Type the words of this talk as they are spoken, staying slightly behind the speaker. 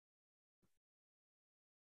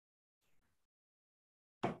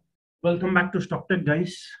Welcome back to Stock Tech,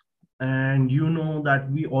 guys. And you know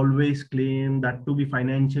that we always claim that to be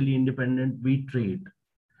financially independent, we trade.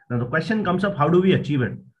 Now the question comes up, how do we achieve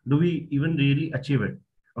it? Do we even really achieve it?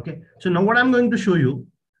 Okay. So now what I'm going to show you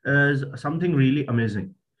is something really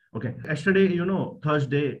amazing. Okay. Yesterday,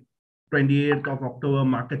 Thursday, 28th of October,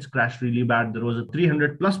 markets crashed really bad. There was a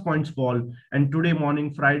 300 plus points fall. And today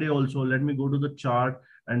morning, Friday also, let me go to the chart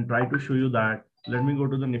and try to show you that. Let me go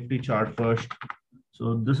to the Nifty chart first.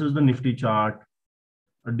 So this is the Nifty chart.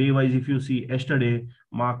 Day wise, if you see yesterday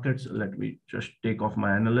markets, let me just take off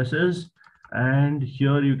my analysis. And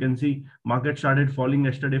here you can see market started falling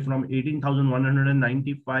yesterday from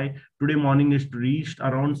 18,195. Today morning is reached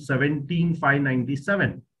around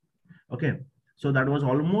 17,597. Okay. So that was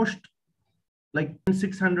almost like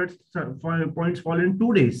 600 points fall in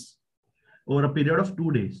 2 days, over a period of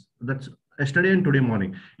 2 days. That's yesterday and today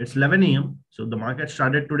morning. It's 11 a.m. So the market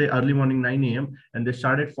started today early morning 9 a.m. and they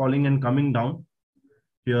started falling and coming down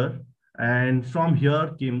here. And from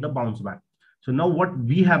here came the bounce back. So now what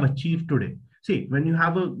we have achieved today. See, when you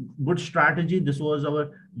have a good strategy, this was our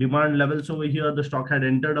demand levels over here. The stock had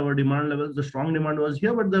entered our demand levels. The strong demand was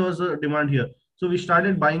here, but there was a demand here. So we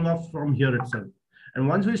started buying off from here itself. And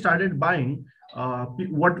once we started buying,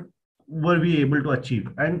 what were we able to achieve?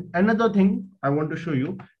 And another thing I want to show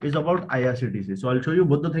you is about IRCTC. So I'll show you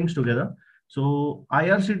both the things together. So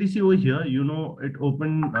IRCTC over here, it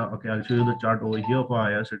opened. Okay, I'll show you the chart over here for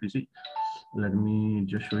IRCTC. Let me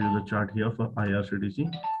just show you the chart here for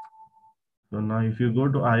IRCTC. So now if you go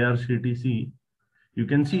to IRCTC, you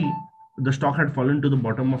can see the stock had fallen to the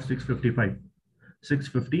bottom of 655,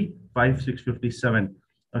 655, 657.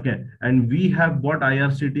 Okay, and we have bought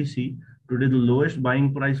IRCTC. Today, the lowest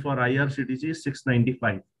buying price for IRCTC is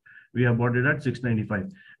 695. We have bought it at 695.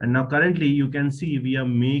 And now currently you can see we are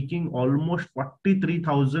making almost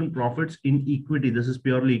 43,000 profits in equity. This is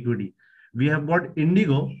purely equity. We have bought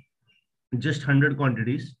Indigo, just 100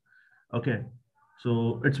 quantities. Okay.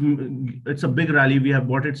 So it's a big rally. We have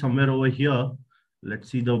bought it somewhere over here. Let's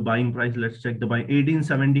see the buying price. Let's check the buy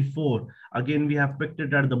 1874. Again, we have picked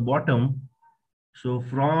it at the bottom. So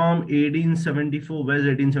from 1874, where's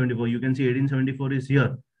 1874? You can see 1874 is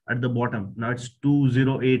here at the bottom. Now it's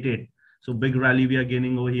 2088. So big rally we are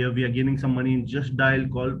gaining over here. We are gaining some money in Just Dial,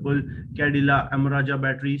 Colpul, Cadilla, Amaraja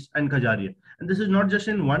Batteries, and Kajaria. And this is not just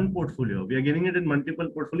in one portfolio. We are getting it in multiple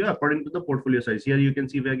portfolio according to the portfolio size. Here you can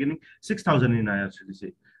see we are getting 6,000 in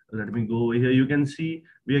IRCTC. Let me go over here. You can see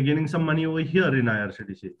we are getting some money over here in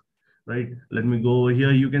IRCTC. Right. Let me go over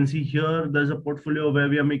here. You can see here there's a portfolio where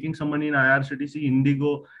we are making some money in IRCTC,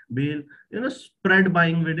 Indigo, Bail. Spread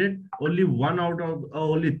buying we did. Only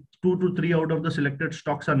only 2 to 3 out of the selected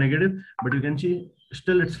stocks are negative, but you can see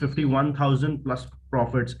still it's 51,000 plus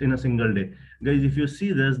profits in a single day. Guys, if you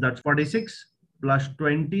see this, that's 46 plus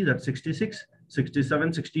 20, that's 66,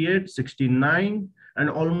 67, 68, 69, and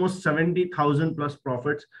almost 70,000 plus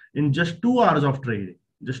profits in just 2 hours of trading.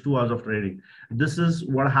 Just 2 hours of trading. This is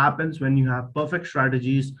what happens when you have perfect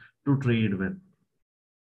strategies to trade with.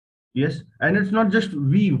 Yes, and it's not just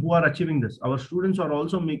we who are achieving this. Our students are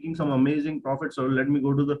also making some amazing profits. So let me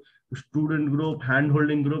go to the student group,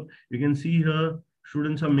 hand-holding group. You can see here,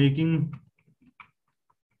 students are making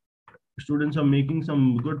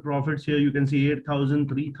some good profits here. You can see 8,000,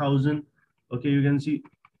 3,000. Okay, you can see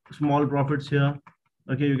small profits here.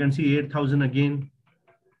 Okay, you can see 8,000 again.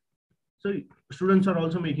 So students are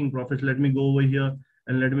also making profits. Let me go over here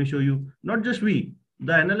and let me show you. Not just we,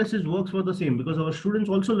 the analysis works for the same because our students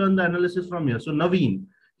also learn the analysis from here. So Naveen,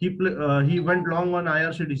 he went long on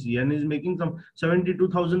IRCTC and is making some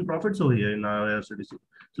 72,000 profits over here in IRCTC.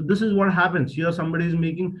 So this is what happens. Here somebody is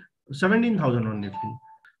making 17,000 on Nifty.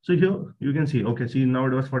 So here you can see, okay, see now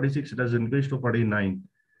it was 46, it has increased to 49.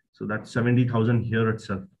 So that's 70,000 here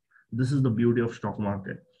itself. This is the beauty of stock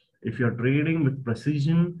market. If you're trading with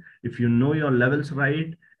precision, if you know your levels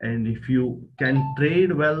right, and if you can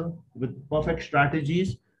trade well with perfect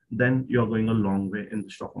strategies, then you're going a long way in the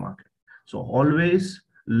stock market. So always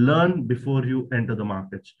learn before you enter the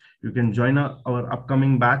markets. You can join our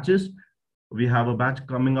upcoming batches. We have a batch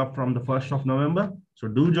coming up from the 1st of November. So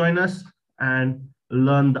do join us and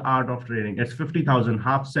learn the art of trading. It's 50,000,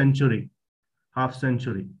 half century.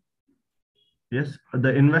 Yes,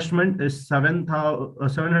 the investment is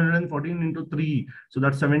 714 into 3. So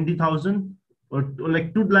that's 70,000 or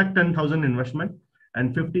like 210,000 investment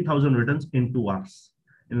and 50,000 returns in 2 hours,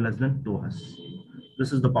 in less than 2 hours.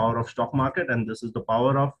 This is the power of stock market and this is the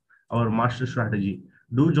power of our master strategy.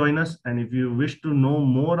 Do join us. And if you wish to know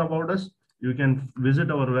more about us, you can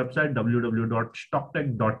visit our website,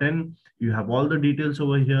 www.stocktech.in. You have all the details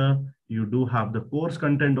over here. You do have the course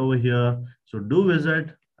content over here. So do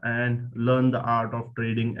visit and learn the art of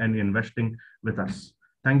trading and investing with us.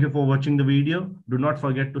 Thank you for watching the video. Do not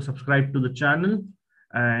forget to subscribe to the channel.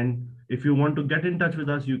 And if you want to get in touch with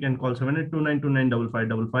us, you can call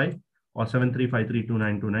 7829295555 or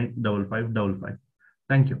 735329295555.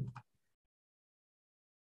 Thank you.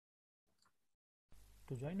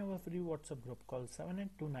 To join our free WhatsApp group, call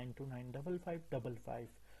 7829295555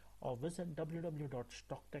 or visit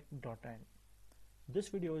www.stocktech.in. This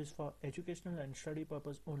video is for educational and study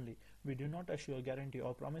purpose only. We do not assure, guarantee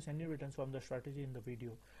or promise any returns from the strategy in the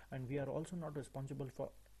video, and we are also not responsible for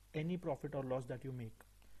any profit or loss that you make.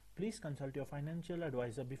 Please consult your financial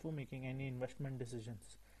advisor before making any investment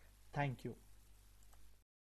decisions. Thank you.